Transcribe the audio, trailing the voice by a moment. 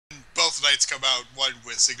Elf Knights come out one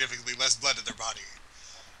with significantly less blood in their body.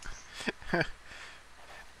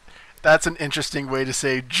 That's an interesting way to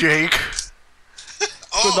say Jake. Good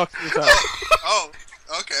Oh, luck to yourself. oh,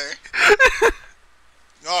 okay.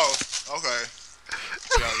 Oh, okay.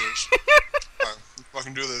 Let's see how it is. Alright, let's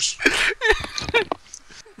fucking do this.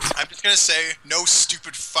 I'm just gonna say, no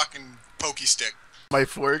stupid fucking pokey stick. My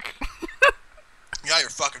fork. You got your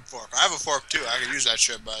fucking fork. I have a fork too. I can use that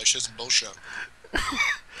shit, but it's just bullshit.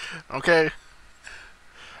 Okay.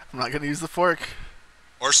 I'm not gonna use the fork.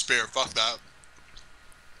 Or spear. Fuck that.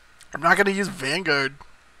 I'm not gonna use Vanguard.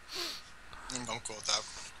 I'm cool with that.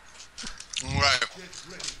 Right.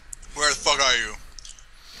 Where the fuck are you?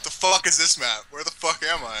 The fuck is this map? Where the fuck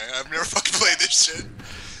am I? I've never fucking played this shit.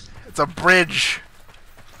 It's a bridge.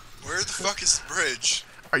 Where the fuck is the bridge?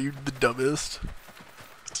 Are you the dumbest?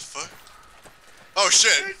 What the fuck? Oh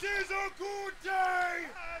shit! This is a good day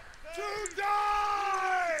to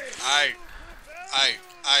die! I.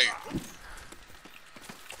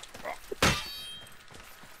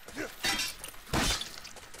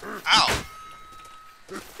 Ow!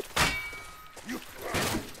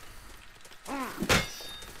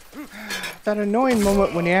 That annoying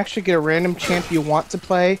moment when you actually get a random champ you want to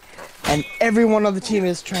play, and everyone on the team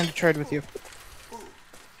is trying to trade with you.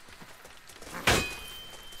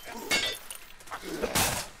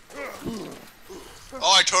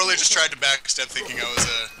 Oh, I totally just tried to backstep thinking I was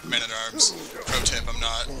a man-at-arms. Pro tip, I'm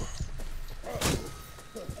not.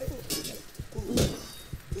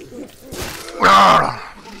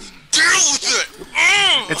 Deal with it!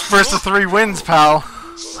 It's first of 3 wins, pal.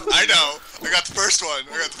 I know. I got the first one.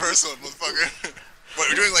 Motherfucker. What,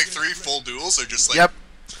 we're doing like 3 full duels, or just like... Yep.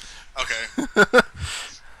 Okay. Okay.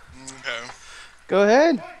 Go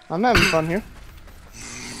ahead. I'm having fun here.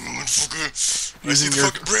 Motherfucker. I see Using the your-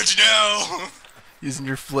 fucking bridge now! Using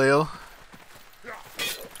your flail.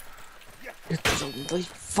 It's only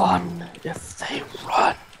fun if they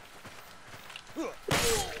run.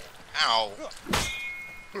 Ow.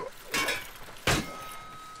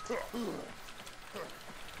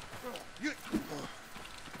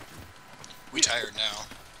 We tired now.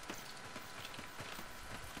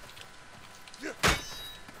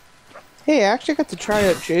 Hey, I actually got to try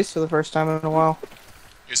out Jace for the first time in a while.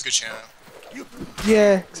 Here's a good chance.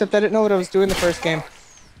 Yeah, except I didn't know what I was doing the first game.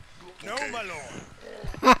 No, Okay. my lord.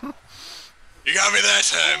 You got me that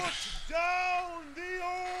time! Down the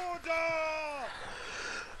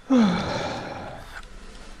order!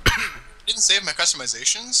 Didn't save my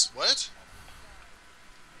customizations? What?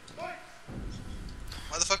 Why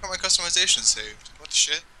the fuck are my customizations saved? What the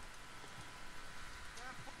shit?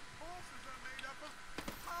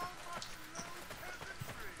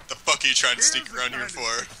 The fuck are you trying to sneak around here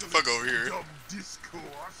for? The fuck over here. Dumb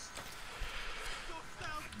discourse.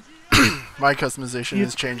 My customization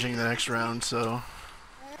is changing the next round, so...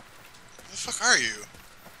 Where the fuck are you?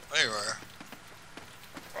 There you are.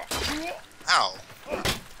 Ow.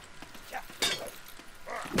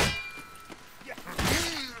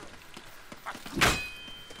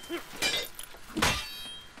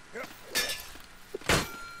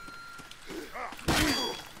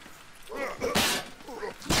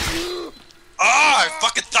 Ah, I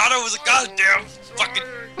fucking thought I was a goddamn fucking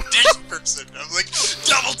dish person. I'm like,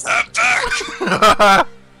 double tap back!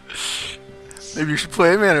 Maybe you should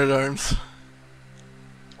play Man-at-Arms.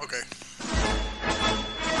 Okay.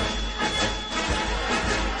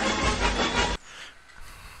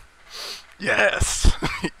 Yes!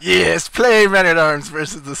 Yes! Play Man-at-Arms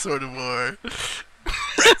versus the Sword of War.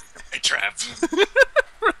 Hey, trap.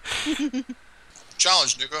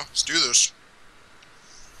 Challenge, Nico. Let's do this.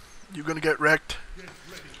 You gonna get wrecked?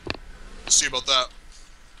 Let's see about that.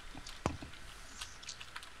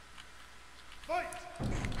 Fight!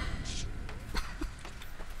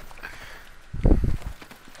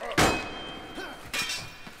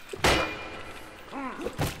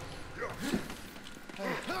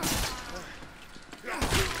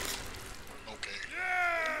 Okay.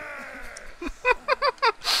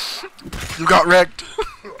 You got wrecked.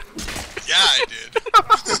 Yeah, I did.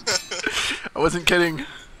 I wasn't kidding.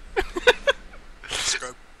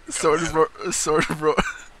 Scrub. Sword of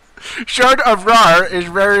Short of Rar is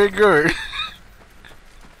very good.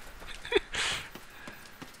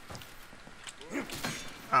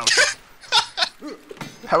 Ouch.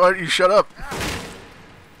 How about you shut up?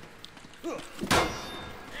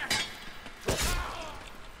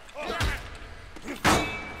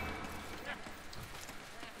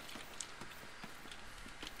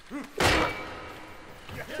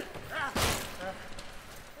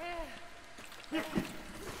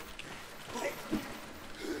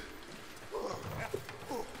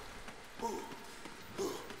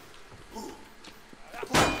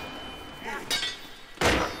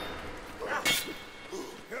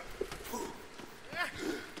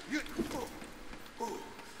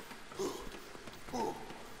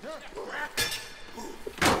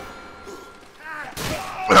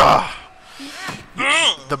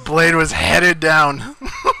 The blade was headed down.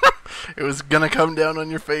 It was gonna come down on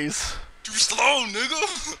your face. Too slow,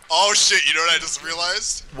 nigga! Oh shit, you know what I just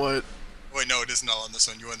realized? What? Wait, no, it isn't all on this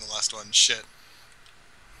one. You win the last one. Shit.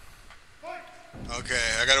 Okay,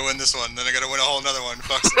 I gotta win this one, then I gotta win a whole nother one.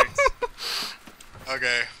 Fuck's sakes.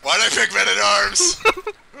 Okay, why'd I pick Men at Arms?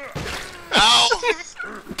 Ow!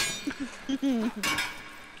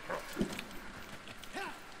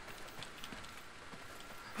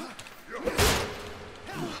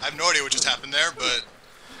 I have no idea what just happened there, but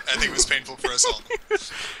I think it was painful for us all.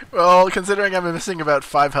 Well, considering I'm missing about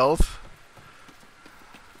 5 health.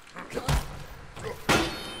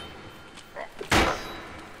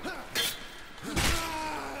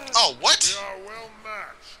 Oh, what? We are well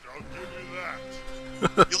matched, I'll give you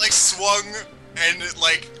that. You like swung and it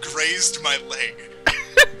like grazed my leg.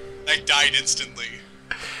 I died instantly.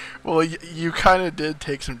 Well, you kind of did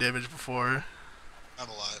take some damage before. Not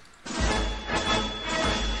a lot.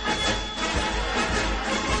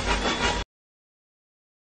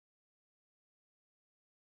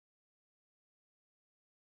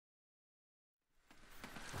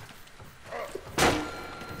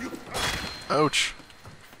 Ouch.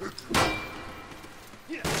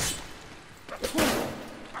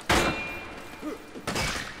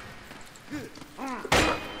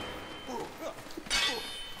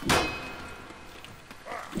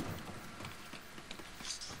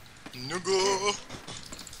 Nugo.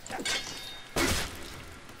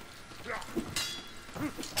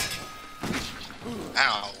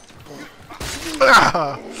 Ow.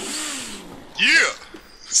 Ah! Yeah!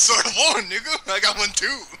 Sword of War, nigga! I got one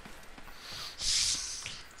too!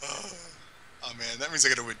 Oh man, that means I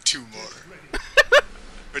gotta win 2 more.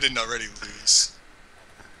 I didn't already lose.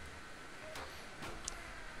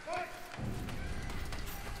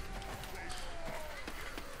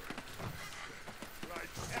 Like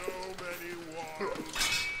so many waters.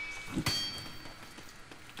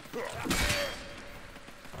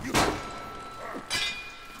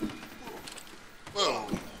 Whoa.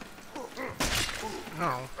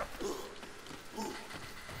 No.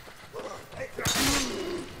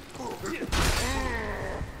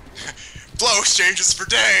 Blow exchanges for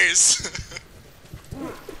days!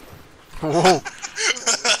 Whoa.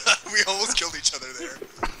 We almost killed each other there.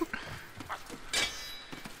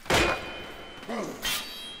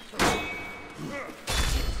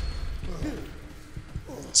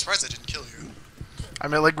 I'm surprised I didn't kill you.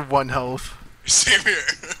 I'm at like 1 health. Same here.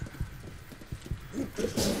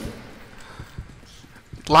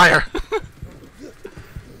 Liar.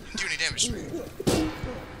 Didn't do any damage to me.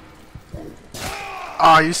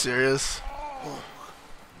 Aw, are you serious?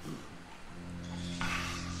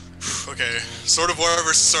 Okay, Sword of War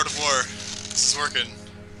versus Sword of War. This is working.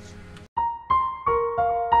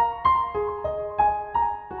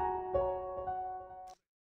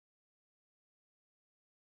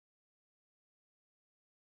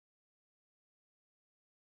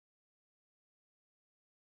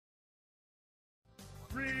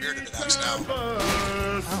 Bearded it axe now.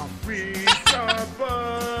 Retard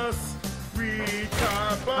bus!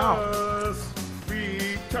 Retard bus!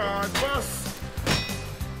 Retard bus!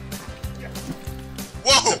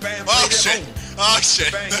 Whoa! Oh shit! Oh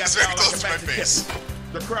shit! That's very close to my face.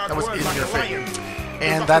 That was in your face.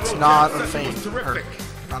 And that's not a feint. Or,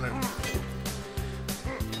 not a...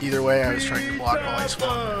 Either way, I was trying to block while I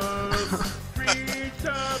swung.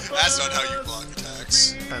 That's not how you block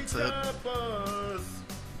attacks. That's it.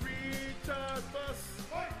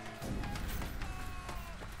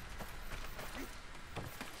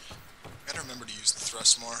 Gotta remember to use the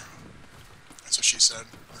thrust more. That's what she said.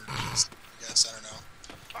 Or, yes, I don't know.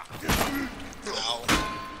 Ow.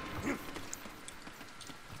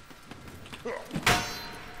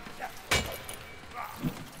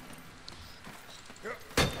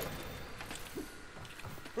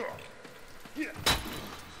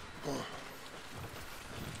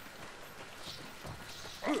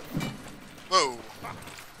 Whoa.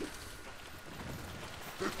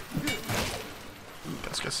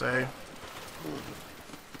 Guess gonna say.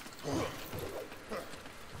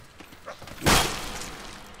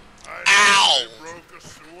 Ow! Broke a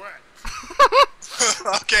sweat.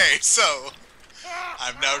 Okay, so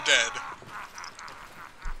I'm now dead.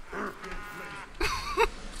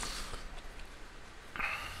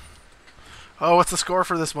 Oh, what's the score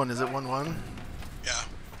for this one? Is it 1-1? Yeah.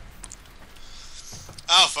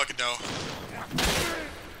 I don't fucking know.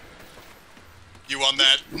 You won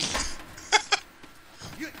that.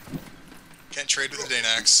 Can't trade with the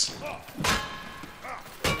Danax.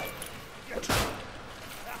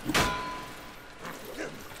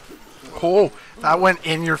 Oh, that went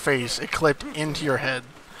in your face. It clipped into your head.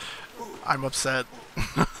 I'm upset.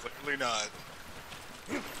 Clearly not.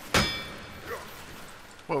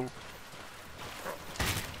 Whoa.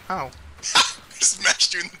 Ow.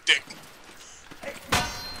 Smashed you in the dick.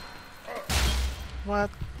 What?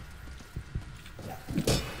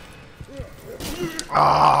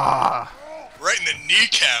 Ah. Right in the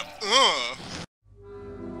kneecap. Ugh.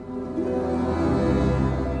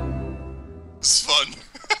 It's fun.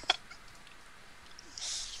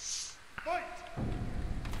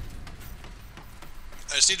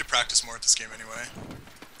 I just need to practice more at this game anyway.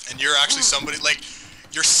 And you're actually somebody, like,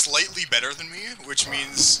 you're slightly better than me, which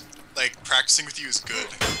means, like, practicing with you is good.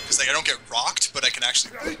 Because, like, I don't get rocked, but I can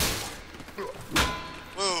actually...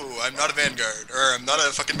 Whoa, I'm not a vanguard. Or I'm not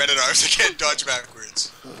a fucking man-at-arms, I can't dodge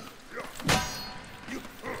backwards.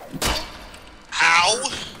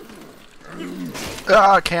 Ow!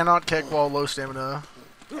 Ah, cannot kick while low stamina.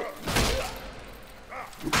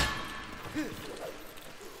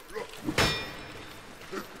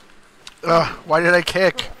 Why did I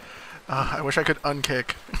kick? I wish I could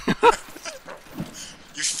unkick.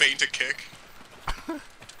 You feint a kick.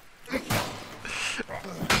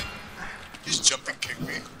 Just jump and kick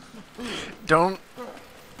me. Don't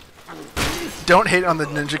hate on the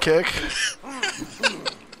ninja kick.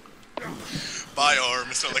 Bye, arm.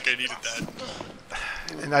 It's not like I needed that.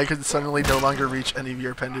 And I could suddenly no longer reach any of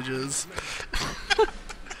your appendages.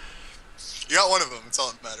 You got one of them. It's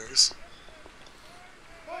all that matters.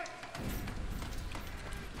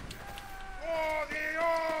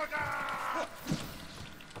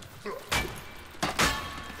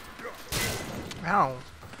 Ow.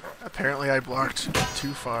 Apparently I blocked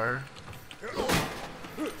too far.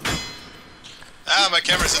 Ah, my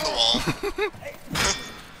camera's in the wall.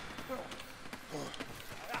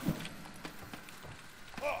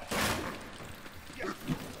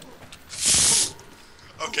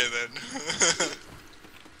 Okay then.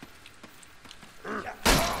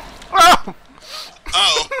 Oh!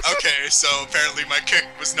 Oh, okay, so apparently my kick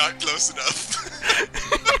was not close enough.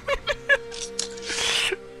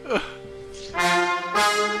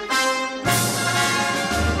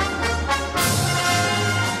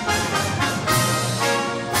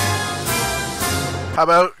 How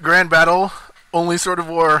about Grand Battle? Only Sword of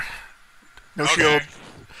War. No Okay. shield.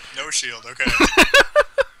 No shield, okay.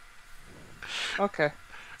 Okay.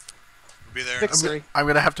 We'll be there. Victory. I'm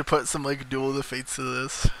gonna have to put some like Duel of the Fates to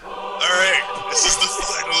this. Alright, this is the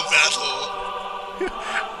final battle.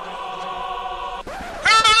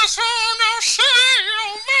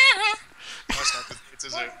 No, it's not the Fates,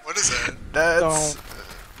 is it? What is it?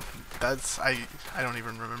 That's I don't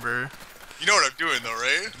even remember. You know what I'm doing though,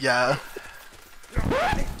 right? Yeah.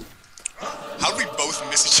 How did we both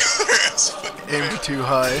miss each other? That's fucking Aimed great. too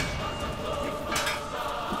high.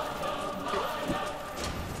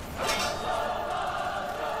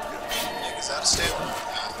 Is that a stamina?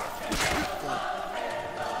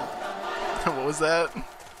 What was that?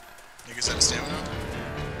 Niggas out of stamina?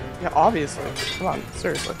 Yeah, obviously. Come on,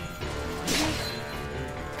 seriously.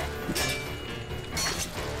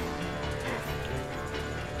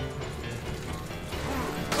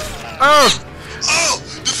 Oh! Oh!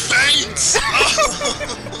 The feints! Oh.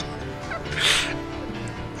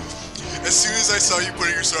 As soon as I saw you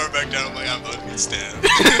putting your sword back down, I'm like, I'm letting it stand.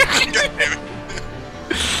 God damn it.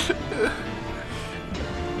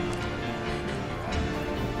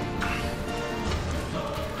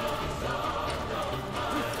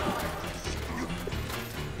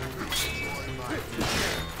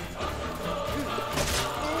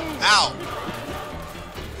 Ow!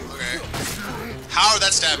 Okay. How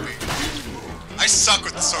that stabbed me? I suck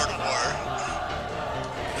with the Sword of War.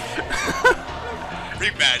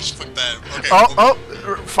 Rematch, fuck that. Okay. Oh!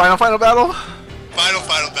 Final battle? Final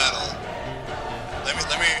battle.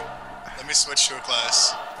 Let me switch to a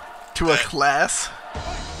class. To a class?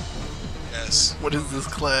 Yes. What is this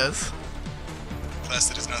class? A class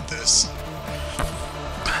that is not this.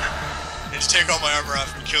 And just take all my armor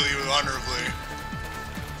off and kill you honorably.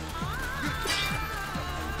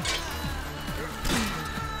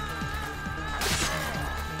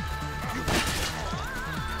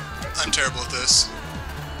 I'm terrible at this.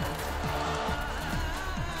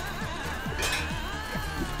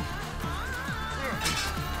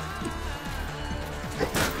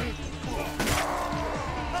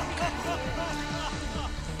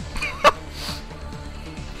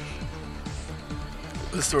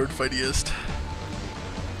 The sword fightiest.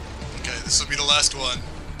 Okay, this will be the last one.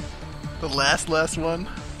 The last one?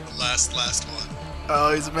 The last one.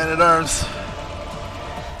 Oh, he's a man-at-arms.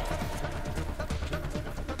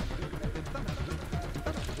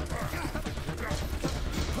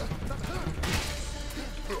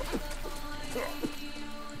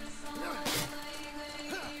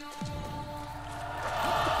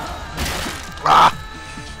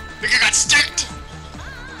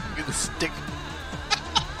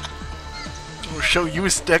 show you a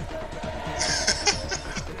stick.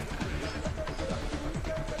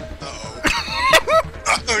 Uh-oh.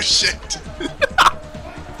 Oh shit.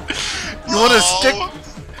 You want a stick?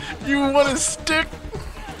 You want a stick?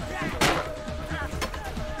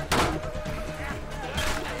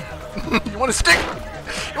 You want a stick?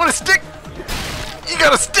 You want a stick? You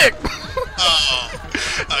got a stick! Oh,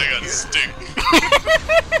 I got a stick.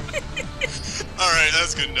 Alright,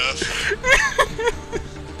 that's good enough.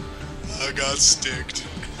 I got sticked.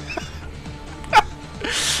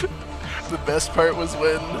 The best part was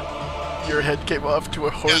when your head came off to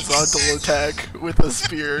a horizontal attack with a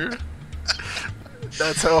spear.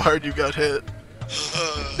 That's how hard you got hit.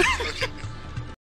 Okay.